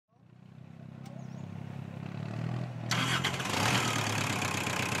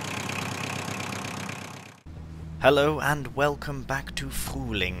Hello and welcome back to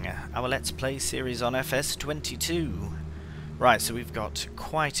Frühling, our Let's Play series on FS22. Right, so we've got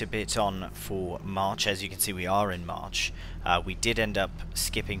quite a bit on for March. As you can see, we are in March. We did end up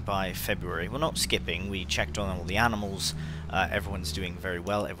skipping by February. Well, not skipping, we checked on all the animals. Everyone's doing very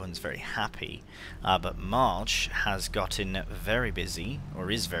well, everyone's very happy. But March has gotten very busy, or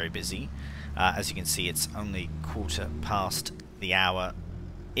is very busy. As you can see, it's only quarter past the hour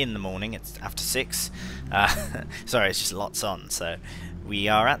in the morning. It's after 6. Sorry, it's just lots on. So we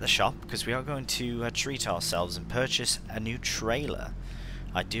are at the shop because we are going to treat ourselves and purchase a new trailer.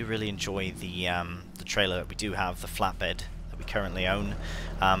 I do really enjoy the trailer that we do have, the flatbed that we currently own.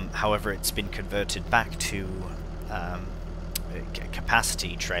 However, it's been converted back to a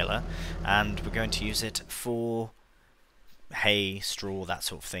capacity trailer, and we're going to use it for hay, straw, that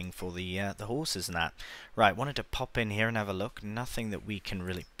sort of thing for the horses and that. Right, wanted to pop in here and have a look. Nothing that we can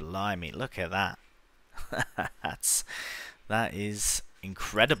really... Blimey, look at that. That is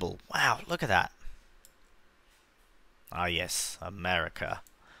incredible. Wow, look at that. Ah yes, America.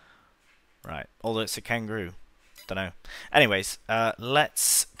 Right, although it's a kangaroo. Don't know. Anyways,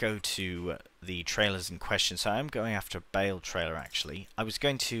 let's go to the trailers in question. So I'm going after a bale trailer actually. I was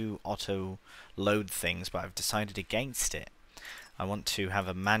going to auto load things, but I've decided against it. I want to have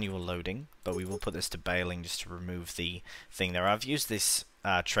a manual loading, but we will put this to baling just to remove the thing there. I've used this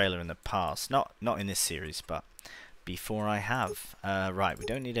trailer in the past, not in this series, but before I have. Right, we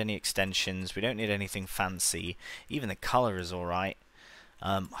don't need any extensions, we don't need anything fancy, even the colour is alright.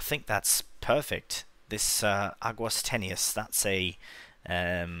 I think that's perfect. This Aguas Tenias, that's a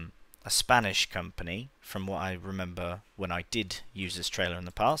Spanish company, from what I remember when I did use this trailer in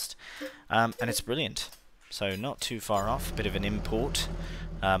the past, and it's brilliant. So not too far off, a bit of an import,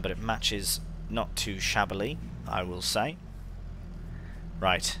 but it matches not too shabbily, I will say.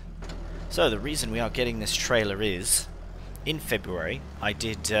 Right, so the reason we are getting this trailer is, in February, I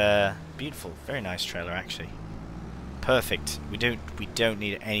did, beautiful, very nice trailer actually. Perfect, we don't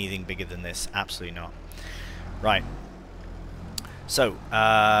need anything bigger than this, absolutely not. Right, so,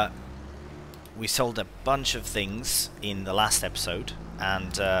 we sold a bunch of things in the last episode,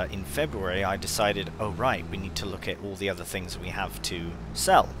 and in February I decided, oh right, we need to look at all the other things we have to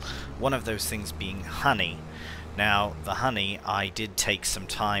sell. One of those things being honey. Now, the honey, I did take some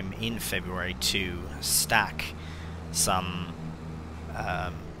time in February to stack some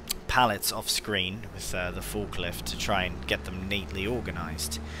pallets off screen with the forklift to try and get them neatly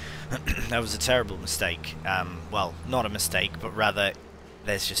organized. That was a terrible mistake. Well, not a mistake, but rather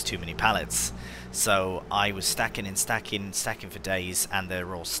there's just too many pallets. So I was stacking and stacking for days, and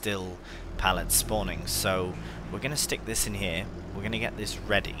they're all still pallets spawning. So we're going to stick this in here. We're going to get this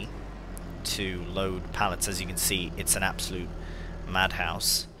ready to load pallets. As you can see, it's an absolute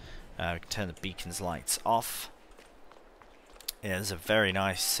madhouse. We can turn the beacon's lights off. Yeah, it's a very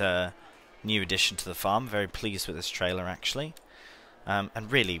nice new addition to the farm. Very pleased with this trailer actually.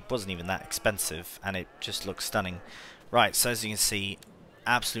 And really, wasn't even that expensive, and it just looks stunning. Right, so as you can see,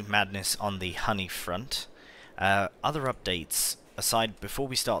 absolute madness on the honey front. Other updates aside, before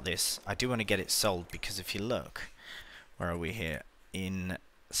we start this, I do want to get it sold, because if you look, where are we here?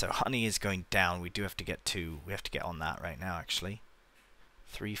 So honey is going down. We do have to get on that right now actually.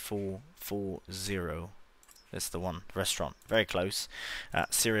 3440. That's the one. Restaurant, very close.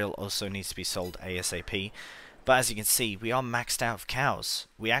 Cereal also needs to be sold ASAP. But as you can see, we are maxed out of cows.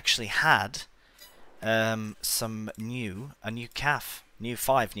 We actually had some a new calf.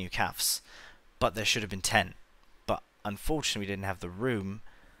 5 new calves, but there should have been 10, but unfortunately we didn't have the room,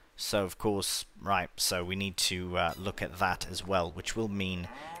 so of course, right, so we need to look at that as well, which will mean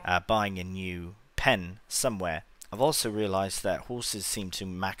buying a new pen somewhere. I've also realized that horses seem to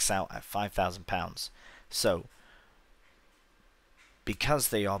max out at £5,000, so because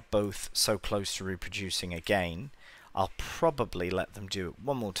they are both so close to reproducing again, I'll probably let them do it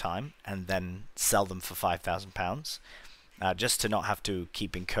one more time and then sell them for £5,000. Just to not have to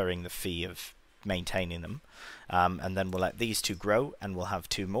keep incurring the fee of maintaining them, and then we'll let these 2 grow, and we'll have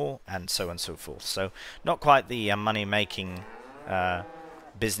 2 more, and so on and so forth. So not quite the money-making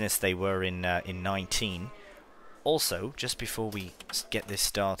business they were in 19. Also, just before we get this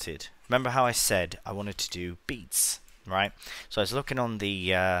started, remember how I said I wanted to do beets, right? So I was looking on the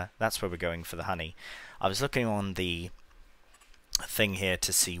that's where we're going for the honey. I was looking on the thing here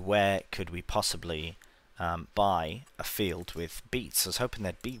to see where could we possibly buy a field with beets. I was hoping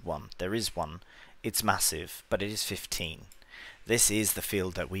there'd be one. There is one. It's massive, but it is 15. This is the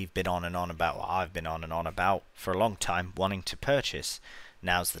field that we've been on and on about, well, I've been on and on about for a long time, wanting to purchase.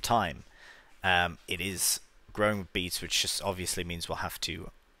 Now's the time. It is growing with beets, which just obviously means we'll have to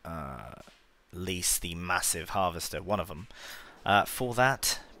lease the massive harvester, one of them, for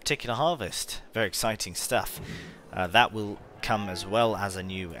that particular harvest. Very exciting stuff. That will come as well as a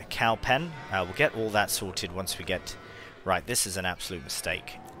new cow pen. We'll get all that sorted once we get... Right, this is an absolute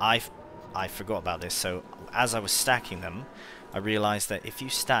mistake. I forgot about this, so as I was stacking them, I realized that if you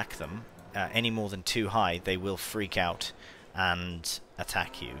stack them any more than 2 high, they will freak out and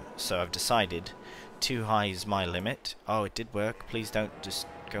attack you. So I've decided 2 high is my limit. Oh, it did work. Please don't just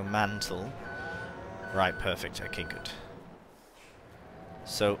go mental. Right, perfect. Okay, good.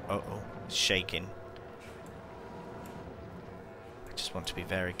 So, it's shaking. I just want to be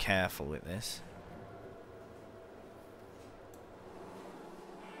very careful with this.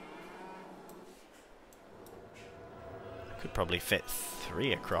 I could probably fit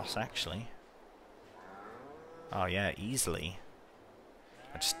 3 across, actually. Oh yeah, easily.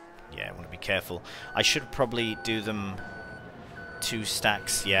 I want to be careful. I should probably do them 2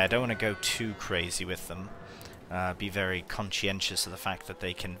 stacks. Yeah, I don't want to go too crazy with them. Be very conscientious of the fact that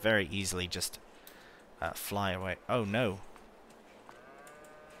they can very easily just fly away. Oh no.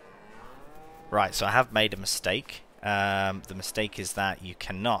 Right, so I have made a mistake. The mistake is that you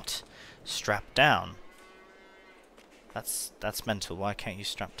cannot strap down. That's mental. Why can't you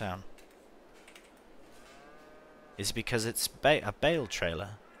strap down? Is it because it's a bale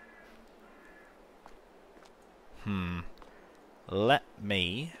trailer? Let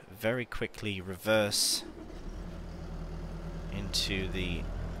me very quickly reverse into the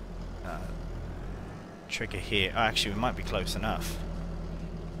trigger here. Oh, actually, we might be close enough.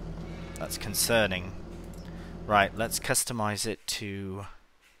 That's concerning. Right, let's customize it to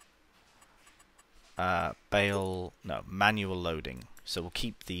manual loading. So we'll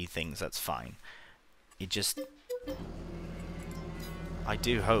keep the things, that's fine. I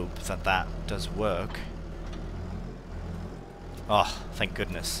do hope that that does work. Oh, thank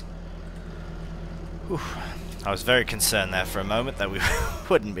goodness. Whew. I was very concerned there for a moment that we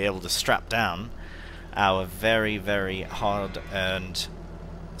wouldn't be able to strap down our very, very hard-earned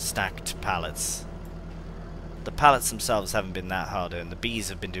stacked pallets. The pallets themselves haven't been that hard-earned. The bees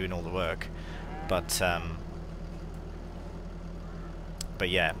have been doing all the work. But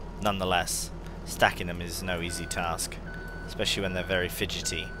yeah, nonetheless, stacking them is no easy task, especially when they're very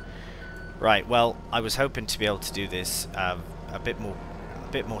fidgety. Right, well, I was hoping to be able to do this a bit more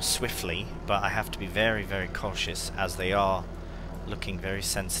swiftly, but I have to be very, very cautious as they are looking very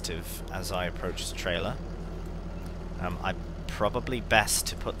sensitive as I approach the trailer. I'm probably best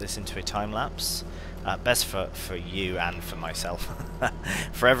to put this into a time lapse. Best for you and for myself,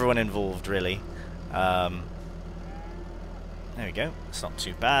 for everyone involved, really. There we go. It's not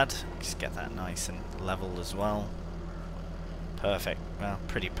too bad. Just get that nice and level as well. Perfect. Well,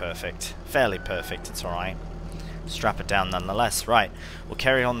 pretty perfect. Fairly perfect. It's alright. Strap it down nonetheless. Right. We'll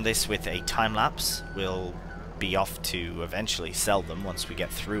carry on this with a time lapse. We'll be off to eventually sell them once we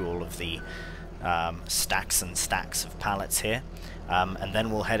get through all of the stacks and stacks of pallets here. And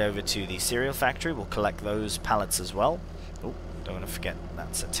then we'll head over to the cereal factory. We'll collect those pallets as well. Oh, don't want to forget,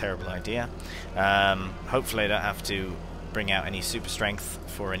 that's a terrible idea. Hopefully I don't have to bring out any super strength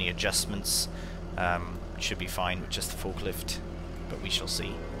for any adjustments. Should be fine with just the forklift, but we shall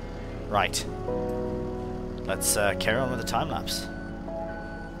see. Right. Let's carry on with the time lapse.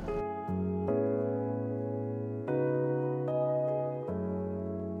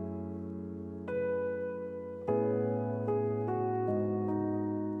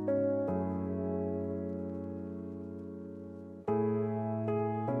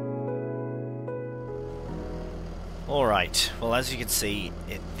 Alright, well, as you can see,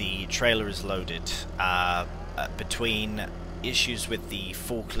 the trailer is loaded. Between issues with the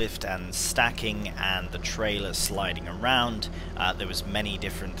forklift and stacking and the trailer sliding around, there was many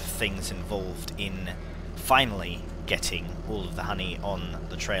different things involved in finally getting all of the honey on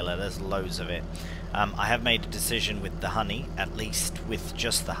the trailer. There's loads of it. I have made a decision with the honey, at least with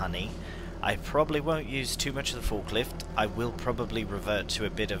just the honey. I probably won't use too much of the forklift. I will probably revert to a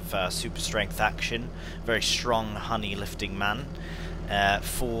bit of super strength action, very strong honey lifting man,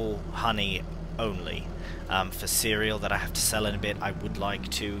 for honey only. For cereal that I have to sell in a bit, I would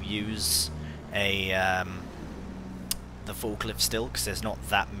like to use the forklift still, because there's not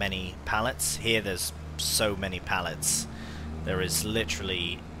that many pallets. Here there's so many pallets. There is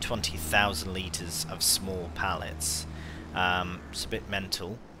literally 20,000 litres of small pallets. It's a bit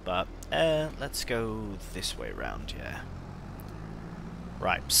mental. But let's go this way around, yeah.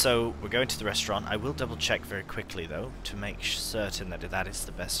 Right, so we're going to the restaurant. I will double check very quickly though to make certain that that is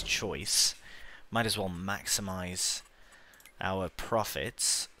the best choice. Might as well maximize our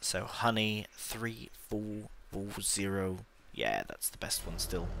profits. So honey 3440 Yeah, that's the best one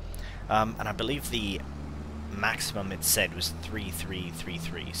still. And I believe the maximum it said was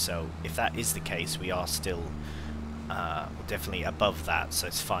 3333, so if that is the case, we are still definitely above that, so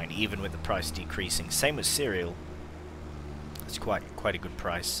it's fine, even with the price decreasing. Same with cereal. It's quite a good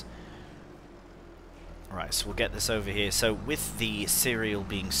price. Right, so we'll get this over here. So with the cereal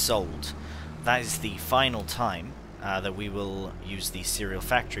being sold, that is the final time that we will use the cereal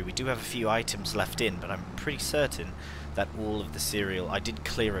factory. We do have a few items left in, but I'm pretty certain that all of the cereal, I did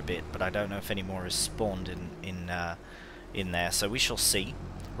clear a bit, but I don't know if any more is spawned in there, so we shall see.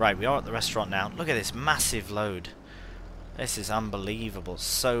 Right, we are at the restaurant now. Look at this massive load. This is unbelievable.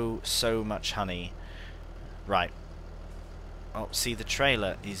 So much honey. Right. Oh, see, the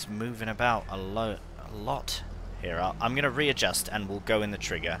trailer is moving about a lot here. I'm going to readjust and we'll go in the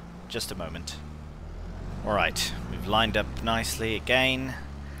trigger. Just a moment. Alright, we've lined up nicely again.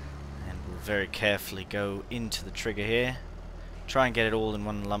 And we'll very carefully go into the trigger here. Try and get it all in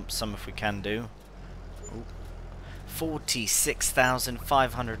one lump sum if we can do. Ooh.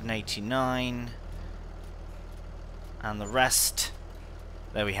 46,589. And the rest,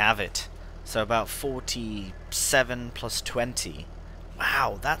 there we have it. So about 47 plus 20.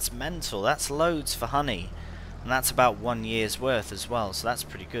 Wow, that's mental. That's loads for honey. And that's about 1 year's worth as well, so that's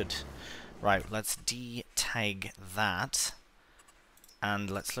pretty good. Right, let's de-tag that.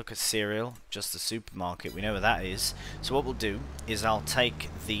 And let's look at cereal, just the supermarket. We know where that is. So what we'll do is I'll take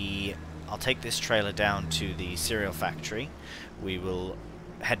this trailer down to the cereal factory. We will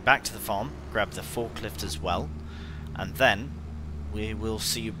head back to the farm, grab the forklift as well, and then we will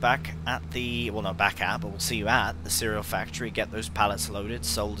see you back at the, well, not back at, but we'll see you at the cereal factory, get those pallets loaded,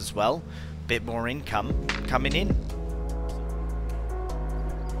 sold as well. Bit more income coming in.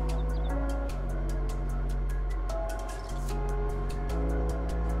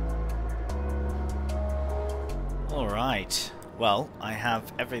 Alright, well, I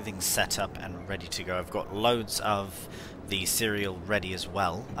have everything set up and ready to go. I've got loads of the cereal ready as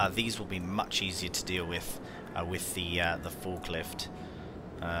well. These will be much easier to deal with the forklift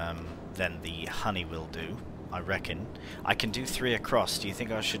than the honey will do, I reckon. I can do 3 across. Do you think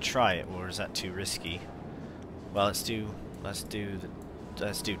I should try it, or is that too risky? Well, let's do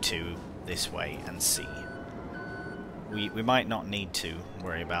 2 this way and see. We might not need to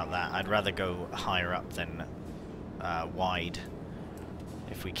worry about that. I'd rather go higher up than wide.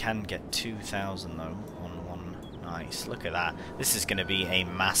 If we can get 2,000 though on one, nice. Look at that. This is going to be a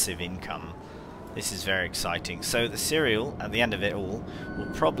massive income. This is very exciting. So the cereal, at the end of it all, will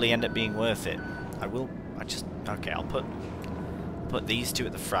probably end up being worth it. Okay, I'll put these 2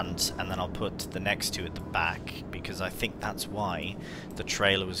 at the front, and then I'll put the next 2 at the back, because I think that's why the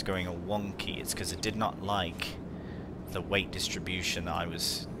trailer was going all wonky. It's because it did not like the weight distribution that I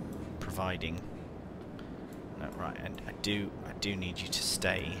was providing. No, right, and I do need you to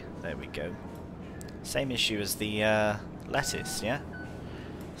stay. There we go. Same issue as the lettuce, yeah?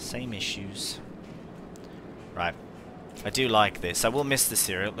 Same issues. Right. I do like this. I will miss the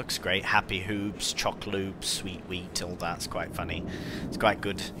cereal. It looks great. Happy Hoops, Choc Loops, Sweet Wheat, all that's quite funny. It's quite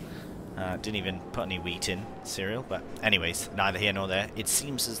good. Didn't even put any wheat in cereal, but anyways, neither here nor there. It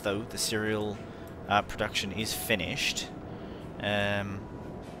seems as though the cereal production is finished.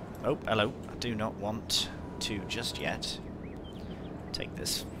 Oh, hello. I do not want to just yet. Take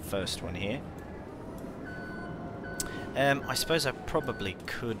this first one here. I suppose I probably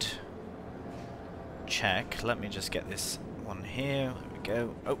could check. Let me just get this one here. There we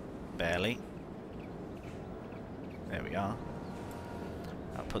go. Oh, barely. There we are.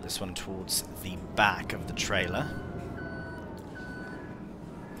 I'll put this one towards the back of the trailer.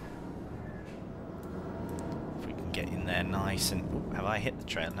 If we can get in there nice and... Ooh, have I hit the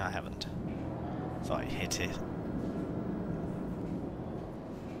trailer? No, I haven't. Thought I hit it.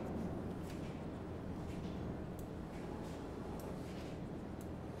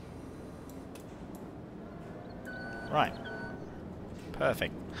 Right.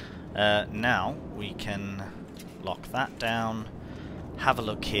 Perfect. Now we can lock that down. Have a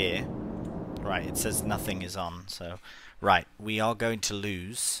look here. Right, it says nothing is on, so... Right, we are going to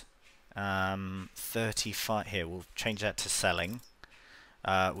lose 35... Here, we'll change that to selling.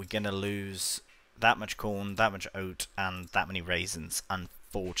 We're going to lose that much corn, that much oat, and that many raisins,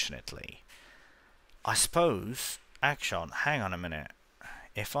 unfortunately. I suppose... Actually, hang on a minute.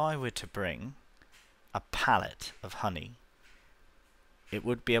 If I were to bring a pallet of honey, it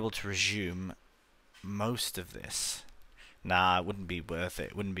would be able to resume most of this. Nah, it wouldn't be worth it.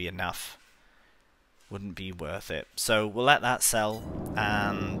 It wouldn't be enough. Wouldn't be worth it. So we'll let that sell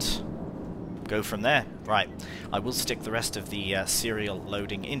and go from there. Right, I will stick the rest of the cereal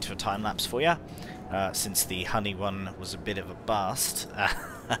loading into a time lapse for you, since the honey one was a bit of a bust.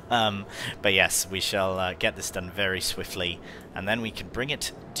 But yes, we shall get this done very swiftly, and then we can bring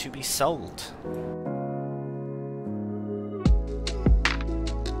it to be sold.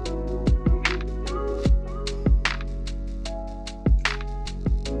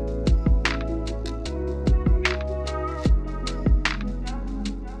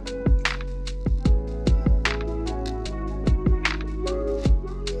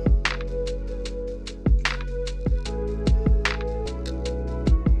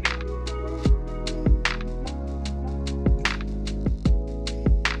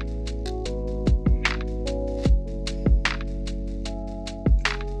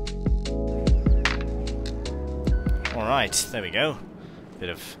 Right, there we go. Bit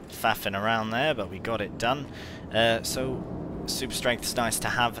of faffing around there, but we got it done. So, super strength is nice to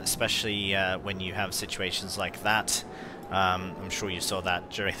have, especially when you have situations like that. I'm sure you saw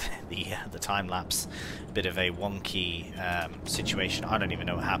that during the time lapse. A bit of a wonky situation. I don't even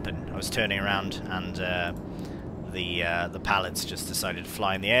know what happened. I was turning around and the pallets just decided to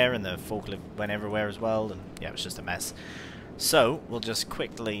fly in the air, and the forklift went everywhere as well. And yeah, it was just a mess. So we'll just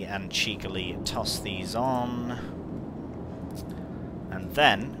quickly and cheekily toss these on. And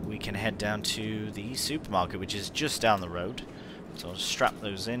then we can head down to the supermarket, which is just down the road. So I'll strap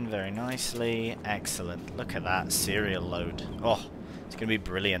those in very nicely. Excellent. Look at that cereal load. Oh, it's going to be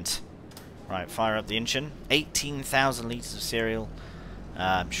brilliant. Right, fire up the engine. 18,000 litres of cereal.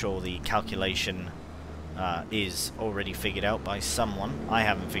 I'm sure the calculation is already figured out by someone. I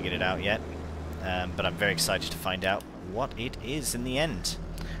haven't figured it out yet, but I'm very excited to find out what it is in the end.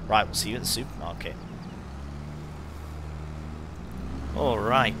 Right, we'll see you at the supermarket.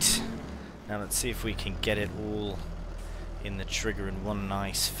 Alright, now let's see if we can get it all in the trigger in one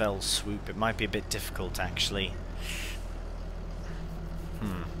nice fell swoop. It might be a bit difficult, actually.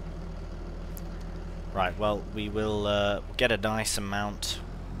 Right, well, we will get a nice amount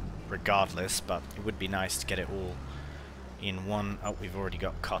regardless, but it would be nice to get it all in one. Oh, we've already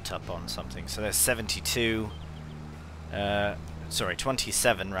got caught up on something. So there's 72, sorry,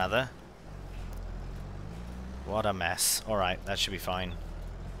 27 rather. What a mess. Alright, that should be fine.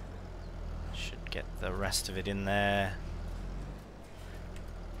 Should get the rest of it in there.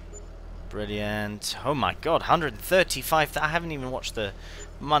 Brilliant. Oh my god, 135. I haven't even watched the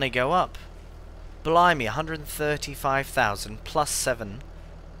money go up. Blimey, 135,000 plus 7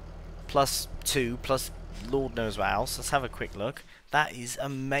 plus 2 plus Lord knows what else. Let's have a quick look. That is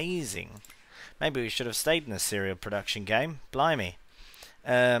amazing. Maybe we should have stayed in the cereal production game. Blimey.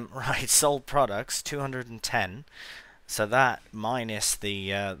 Right, sold products 210. So that minus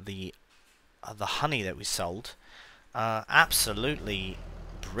the honey that we sold, absolutely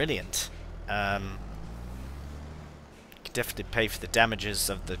brilliant. Could definitely pay for the damages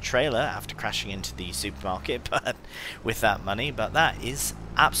of the trailer after crashing into the supermarket, but with that money. But that is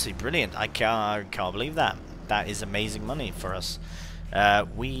absolutely brilliant. I can't believe that. That is amazing money for us.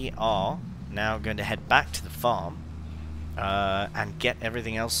 We are now going to head back to the farm. And get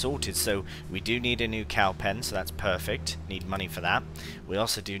everything else sorted. So we do need a new cow pen, so that's perfect. Need money for that. We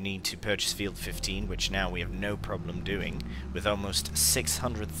also do need to purchase field 15, which now we have no problem doing with almost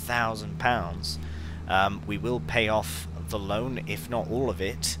 £600,000. We will pay off the loan, if not all of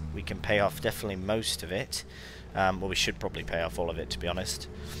it. We can pay off definitely most of it. Well, we should probably pay off all of it, to be honest.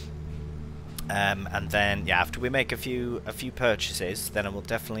 And then, yeah, after we make a few purchases, then I will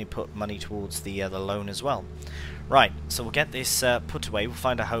definitely put money towards the loan as well. Right, so we'll get this put away, we'll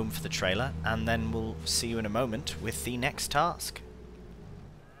find a home for the trailer, and then we'll see you in a moment with the next task.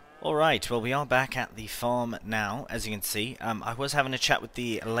 Alright, well, we are back at the farm now, as you can see. I was having a chat with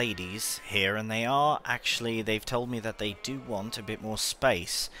the ladies here, and they've told me that they do want a bit more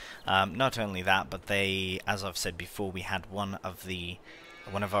space. Not only that, but they, as I've said before, we had one of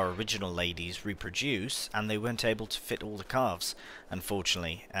our original ladies reproduce, and they weren't able to fit all the calves,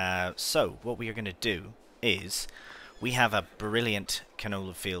 unfortunately. So, what we are going to do is, we have a brilliant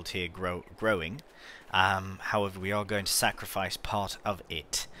canola field here growing. However, we are going to sacrifice part of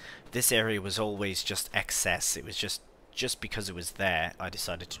it. This area was always just excess. It was just because it was there, I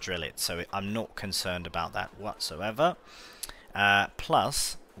decided to drill it. So I'm not concerned about that whatsoever.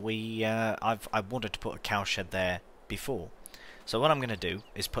 Plus, I wanted to put a cow shed there before. So what I'm going to do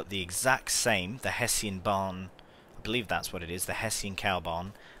is put the exact same, the Hessian barn, I believe that's what it is, the Hessian cow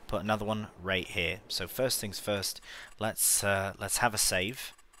barn. Put another one right here. So first things first, let's have a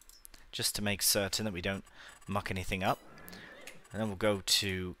save, just to make certain that we don't muck anything up. And then we'll go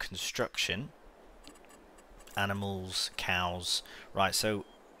to construction, animals, cows. Right, so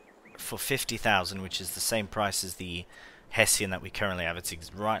for 50,000, which is the same price as the Hessian that we currently have. It's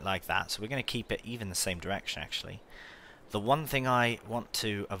right like that, so we're going to keep it even the same direction actually. The one thing I want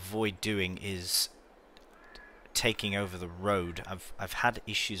to avoid doing is taking over the road. I've had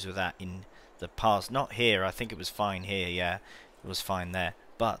issues with that in the past. Not here, I think it was fine here, yeah. It was fine there.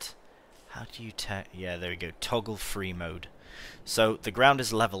 But how do you yeah, there we go. Toggle free mode. So the ground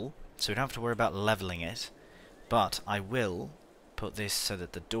is level, so we don't have to worry about leveling it. But I will put this so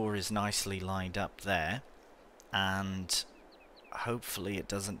that the door is nicely lined up there, and hopefully it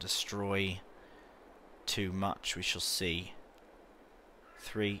doesn't destroy too much. We shall see.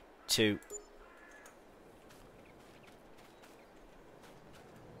 3, 2.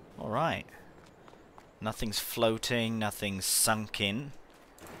 Alright. Nothing's floating, nothing's sunk in.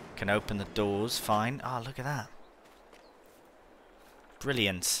 Can open the doors, fine. Ah, look at that.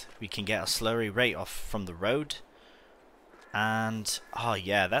 Brilliant. We can get a slurry rate off from the road. And, oh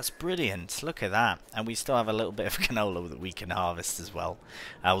yeah, that's brilliant. Look at that. And we still have a little bit of canola that we can harvest as well.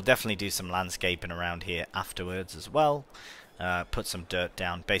 We'll definitely do some landscaping around here afterwards as well. Put some dirt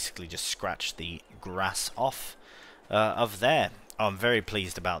down. Basically just scratch the grass off of there. Oh, I'm very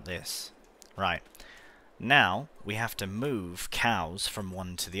pleased about this. Right. Now, we have to move cows from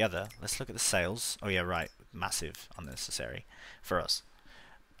one to the other. Let's look at the sales. Oh yeah, right. Massive. Unnecessary for us.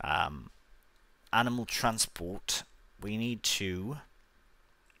 Animal transport. We need to...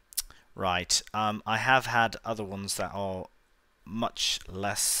 Right. I have had other ones that are much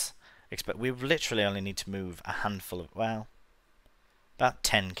less... We literally only need to move a handful of... Well, about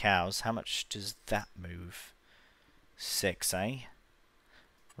 10 cows. How much does that move? 6, eh?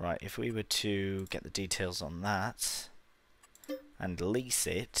 Right, if we were to get the details on that and lease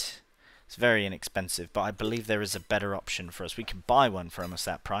it, it's very inexpensive, but I believe there is a better option for us. We can buy one for almost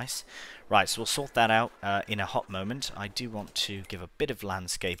that price. Right, so we'll sort that out in a hot moment. I do want to give a bit of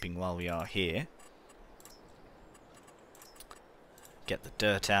landscaping while we are here. Get the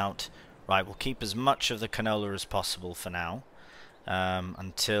dirt out. Right, we'll keep as much of the canola as possible for now.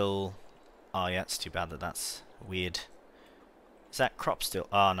 Until... Oh yeah, it's too bad that that's weird. Is that crop still?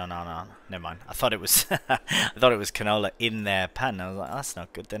 Oh, no, no, no. Never mind. I thought it was I thought it was canola in their pan. I was like, oh, that's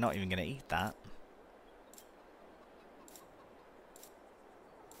not good. They're not even going to eat that.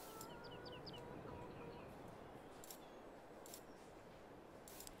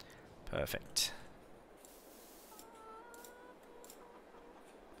 Perfect.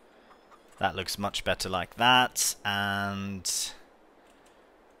 That looks much better like that. And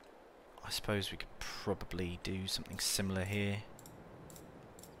I suppose we could probably do something similar here.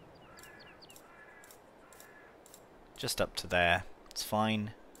 Just up to there. It's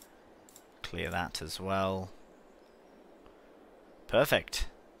fine. Clear that as well. Perfect.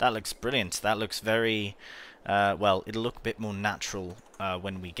 That looks brilliant. That looks very... well, it'll look a bit more natural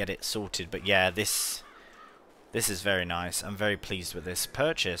when we get it sorted. But yeah, this is very nice. I'm very pleased with this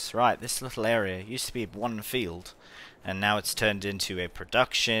purchase. Right, this little area used to be one field, and now it's turned into a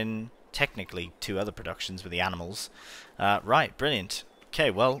production. Technically, 2 other productions with the animals. Right, brilliant.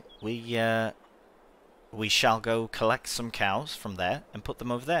 Okay, well, we shall go collect some cows from there and put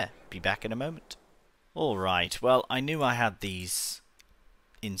them over there. Be back in a moment. Alright, well, I knew I had these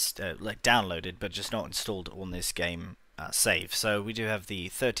downloaded, but just not installed on this game save. So we do have the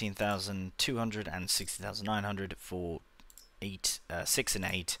 13,200 and 60,900 for 6 and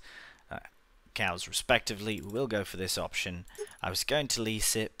 8 cows respectively. We'll go for this option. I was going to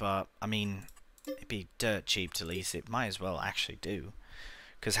lease it, but I mean, it'd be dirt cheap to lease it. Might as well actually do.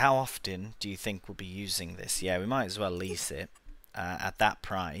 Because how often do you think we'll be using this? Yeah, we might as well lease it at that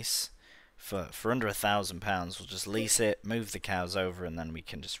price. For under £1,000, we'll just lease it, move the cows over, and then we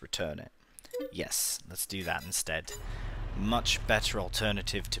can just return it. Yes, let's do that instead. Much better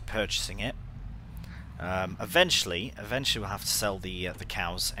alternative to purchasing it. Eventually we'll have to sell the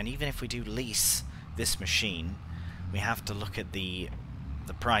cows, and even if we do lease this machine, we have to look at the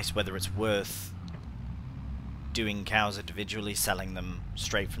price, whether it's worth doing cows individually, selling them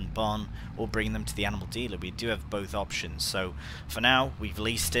straight from the barn, or bringing them to the animal dealer. We do have both options. So for now, we've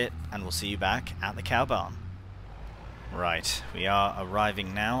leased it, and we'll see you back at the cow barn. Right, we are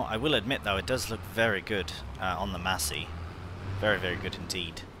arriving now. I will admit, though, it does look very good on the Massey. Very, very good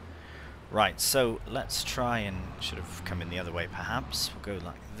indeed. Right, so let's try and... should have come in the other way, perhaps. We'll go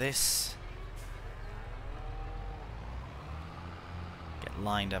like this. Get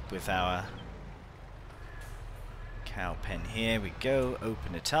lined up with our cow pen here. We go,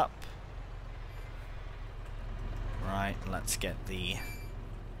 open it up. Right, let's get the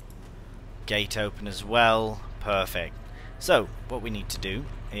gate open as well. Perfect. So, what we need to do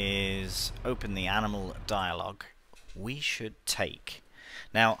is open the animal dialogue. We should take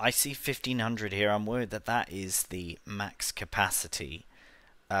Now, I see 1500 here. I'm worried that that is the max capacity.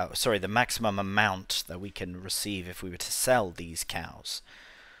 Sorry, the maximum amount that we can receive if we were to sell these cows.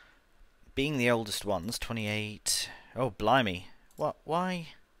 Being the oldest ones, 28... Oh, blimey. What? Why?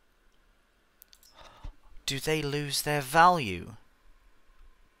 Do they lose their value?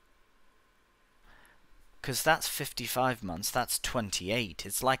 Because that's 55 months, that's 28.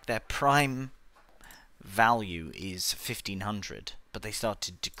 It's like their prime value is 1500, but they start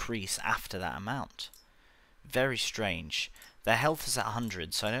to decrease after that amount. Very strange. Their health is at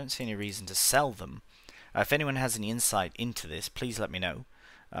 100, so I don't see any reason to sell them. If anyone has any insight into this, please let me know,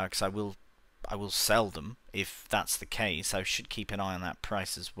 because I will sell them if that's the case. I should keep an eye on that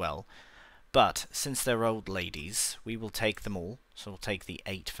price as well. But since they're old ladies, we will take them all. So we'll take the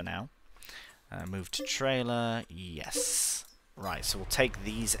 8 for now. Move to trailer. Yes. Right, so we'll take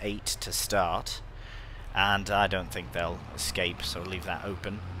these 8 to start. And I don't think they'll escape, so we'll leave that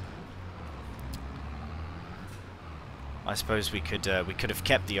open. I suppose we could have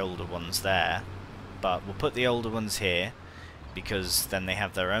kept the older ones there, but we'll put the older ones here because then they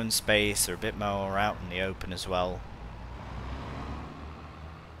have their own space. They're a bit more out in the open as well,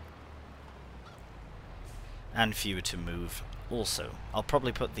 and fewer to move. Also, I'll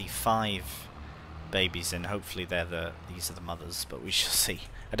probably put the 5 babies in. Hopefully these are the mothers, but we shall see.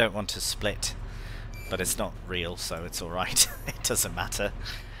 I don't want to split, but it's not real, so it's alright. It doesn't matter.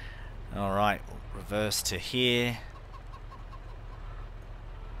 Alright, we'll reverse to here.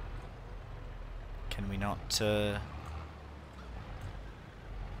 Can we not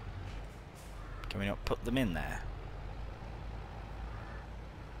put them in there?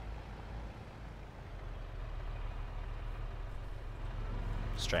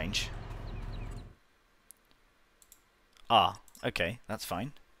 Strange. Ah, okay, that's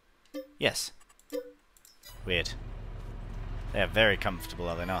fine. Yes. Weird. They are very comfortable,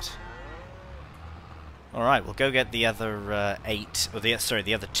 are they not? Alright, we'll go get the other 8, or the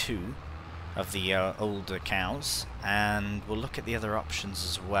other 2 of the older cows, and we'll look at the other options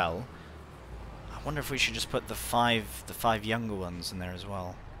as well. I wonder if we should just put the 5 younger ones in there as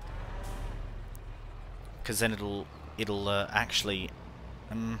well, because then it'll actually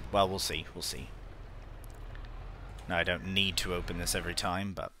well, we'll see. No, I don't need to open this every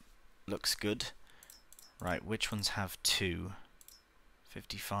time, but looks good. Right, which ones have 2?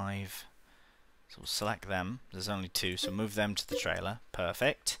 55. So we'll select them. There's only 2, so move them to the trailer.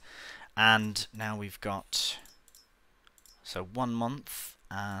 Perfect. And now we've got 1 month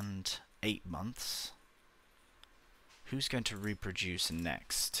and 8 months. Who's going to reproduce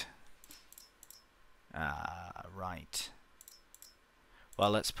next? Right.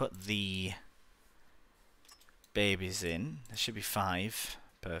 Well, let's put the babies in. There should be 5.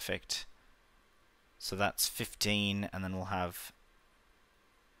 Perfect. So that's 15, and then we'll have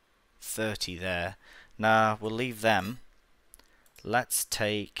 30 there. Nah, we'll leave them. Let's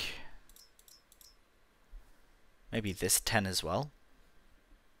take maybe this 10 as well.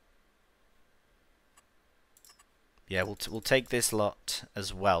 Yeah, we'll take this lot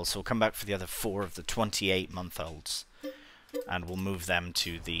as well. So we'll come back for the other 4 of the 28-month-olds, and we'll move them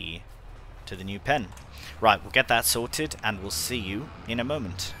to the new pen. Right, we'll get that sorted, and we'll see you in a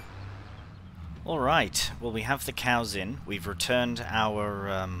moment. Alright, well, we have the cows in. We've returned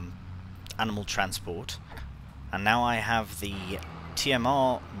our animal transport, and now I have the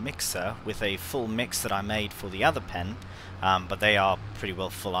TMR mixer with a full mix that I made for the other pen, but they are pretty well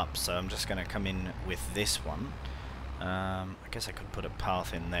full up, so I'm just going to come in with this one. I guess I could put a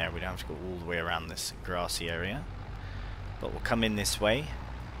path in there. We don't have to go all the way around this grassy area, but we'll come in this way,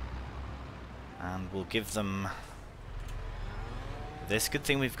 and we'll give them this. Good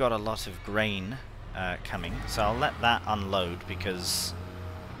thing we've got a lot of grain coming, so I'll let that unload because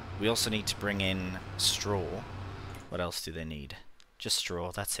we also need to bring in straw. What else do they need? Just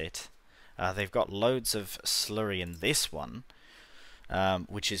straw, that's it. They've got loads of slurry in this one,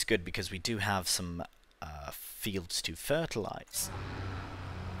 which is good because we do have some fields to fertilize.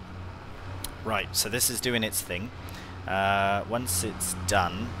 Right, so this is doing its thing. Once it's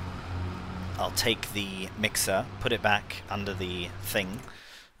done, I'll take the mixer, put it back under the thing,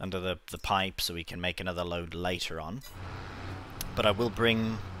 under the pipe, so we can make another load later on. But I will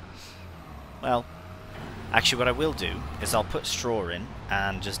bring... well, actually what I will do is I'll put straw in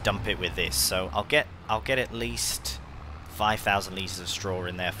and just dump it with this. So I'll get at least 5,000 litres of straw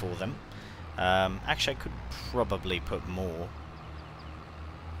in there for them. Actually, I could probably put more,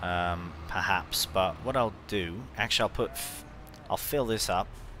 perhaps, but what I'll do, actually I'll fill this up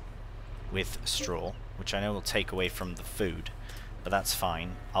with straw, which I know will take away from the food, but that's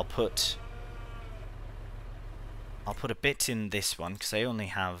fine. I'll put I'll put a bit in this one because I only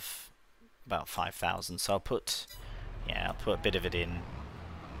have about 5,000, so I'll put a bit of it in,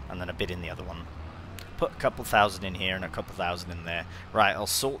 and then a bit in the other one. Put a couple thousand in here and a couple thousand in there. Right, I'll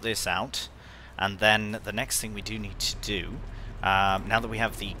sort this out, and then the next thing we do need to do, now that we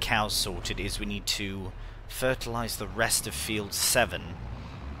have the cows sorted, is we need to fertilize the rest of field 7.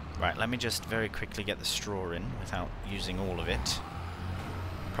 Right, let me just very quickly get the straw in without using all of it.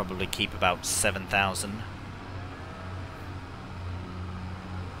 Probably keep about 7,000.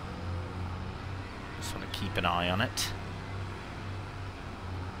 Just want to keep an eye on it.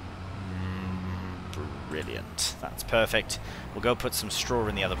 Brilliant. That's perfect. We'll go put some straw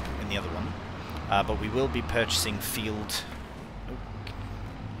in the other one. But we will be purchasing field. Oh, go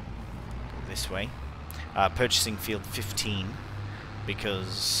this way. Purchasing field 15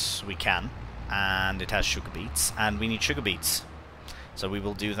 because we can, and it has sugar beets, and we need sugar beets. So we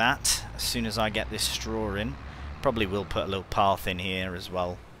will do that as soon as I get this straw in. Probably will put a little path in here as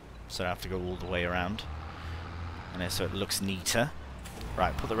well, so I don't have to go all the way around. And so it looks neater.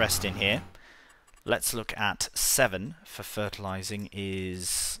 Right, put the rest in here. Let's look at 7 for fertilizing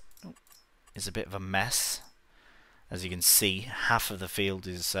is a bit of a mess. As you can see, half of the field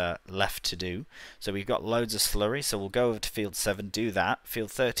is left to do. So we've got loads of slurry, so we'll go over to field 7, do that. Field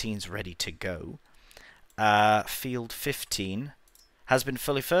 13's ready to go. Field 15 has been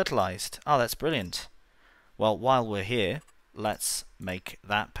fully fertilized. Oh, that's brilliant. Well, while we're here, let's make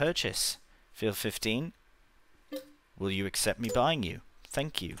that purchase. Field 15, will you accept me buying you?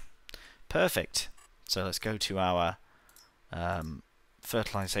 Thank you. Perfect. So let's go to our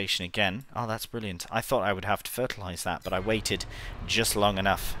fertilization again. Oh, that's brilliant. I thought I would have to fertilize that, but I waited just long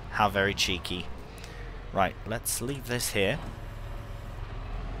enough. How very cheeky. Right, let's leave this here.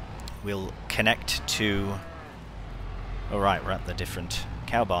 We'll connect to... Alright, we're at the different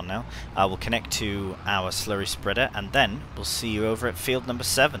cow barn now. We'll connect to our slurry spreader, and then we'll see you over at field number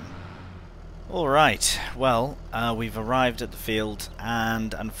 7. Alright, well, we've arrived at the field,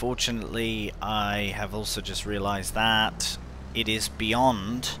 and unfortunately I have also just realized that it is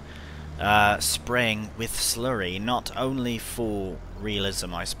beyond spraying with slurry, not only for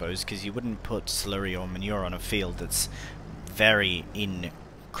realism, I suppose, because you wouldn't put slurry or manure on a field that's very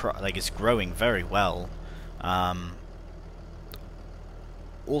like it's growing very well.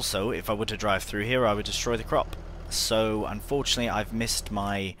 Also, if I were to drive through here, I would destroy the crop. So, unfortunately, I've missed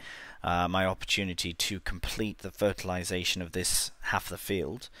my my opportunity to complete the fertilization of this half the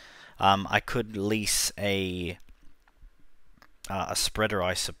field. I could lease a spreader,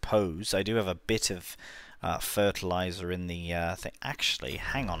 I suppose. I do have a bit of fertilizer in the thing. Actually,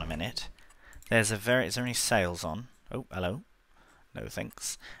 hang on a minute. Is there any sales on? Oh, hello. No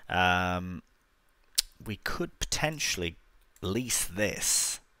thanks. We could potentially lease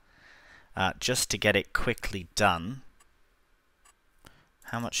this just to get it quickly done.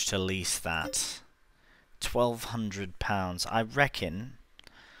 How much to lease that? £1,200. I reckon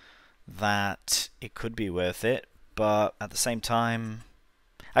that it could be worth it, but at the same time...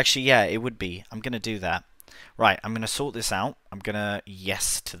 Actually, yeah, it would be. I'm going to do that. Right, I'm going to sort this out. I'm going to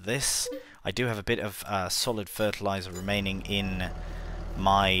yes to this. I do have a bit of solid fertilizer remaining in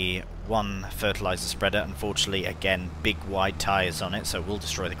my one fertilizer spreader. Unfortunately, again, big wide tires on it, so it will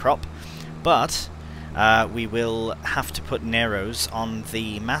destroy the crop. But we will have to put Neros on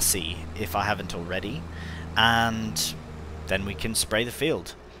the Massey if I haven't already, and then we can spray the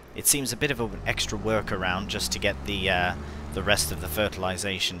field. It seems a bit of an extra workaround just to get the rest of the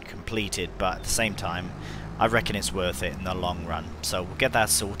fertilization completed, but at the same time, I reckon it's worth it in the long run. So we'll get that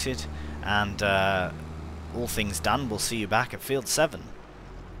sorted, and all things done, we'll see you back at field 7.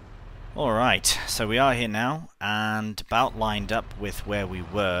 Alright, so we are here now, and about lined up with where we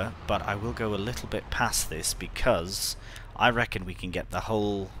were, but I will go a little bit past this because I reckon we can get the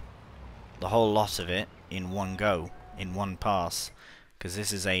whole lot of it in one go, in one pass, because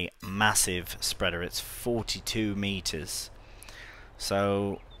this is a massive spreader. It's 42 meters.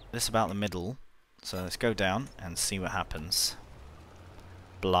 So this is about the middle, so let's go down and see what happens.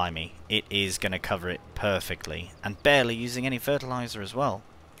 Blimey, it is going to cover it perfectly, and barely using any fertilizer as well.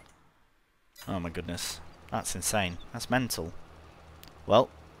 Oh my goodness, that's insane. That's mental. Well,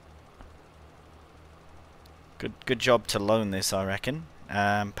 good job to loan this, I reckon.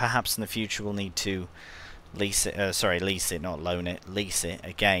 Perhaps in the future we'll need to lease it. Lease it, not loan it. Lease it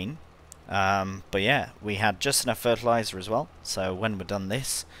again. But yeah, we had just enough fertilizer as well. So when we're done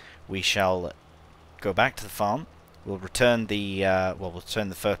this, we shall go back to the farm. We'll return the we'll return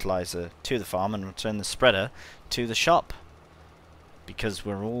the fertilizer to the farm and return the spreader to the shop. Because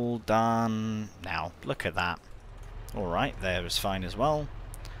we're all done now. Look at that. Alright, there is fine as well.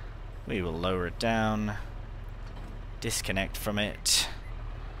 We will lower it down. disconnect from it.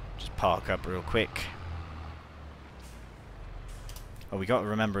 Just park up real quick. Oh, we got to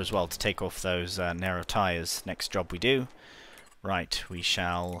remember as well to take off those narrow tyres. Next job we do. Right, we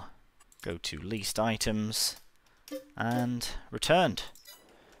shall go to leased items and returned.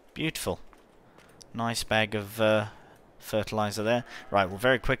 Beautiful. Nice bag of fertilizer there. Right, we'll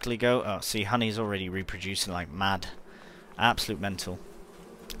very quickly go. Oh, see, honey's already reproducing like mad. Absolute mental.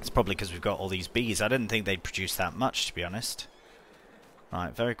 It's probably because we've got all these bees. I didn't think they'd produce that much, to be honest.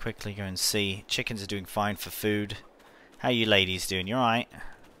 Right, very quickly go and see. Chickens are doing fine for food. How you ladies doing? You alright?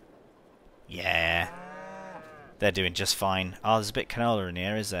 Yeah. They're doing just fine. Oh, there's a bit of canola in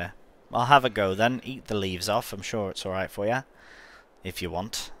here, is there? I'll have a go then. Eat the leaves off. I'm sure it's alright for you. If you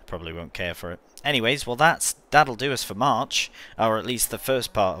want. Probably won't care for it. Anyways, well that'll do us for March. Or at least the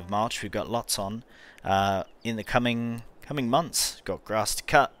first part of March. We've got lots on in the coming months. We've got grass to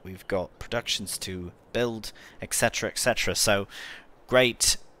cut. We've got productions to build, etc, etc. So,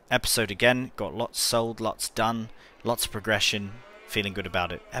 great episode again. Got lots sold, lots done, lots of progression. Feeling good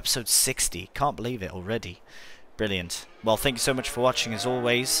about it. Episode 60. Can't believe it already. Brilliant. Well, thank you so much for watching as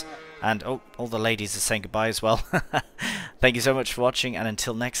always. And, oh, all the ladies are saying goodbye as well. Thank you so much for watching, and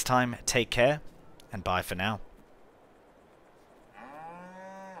until next time, take care, and bye for now.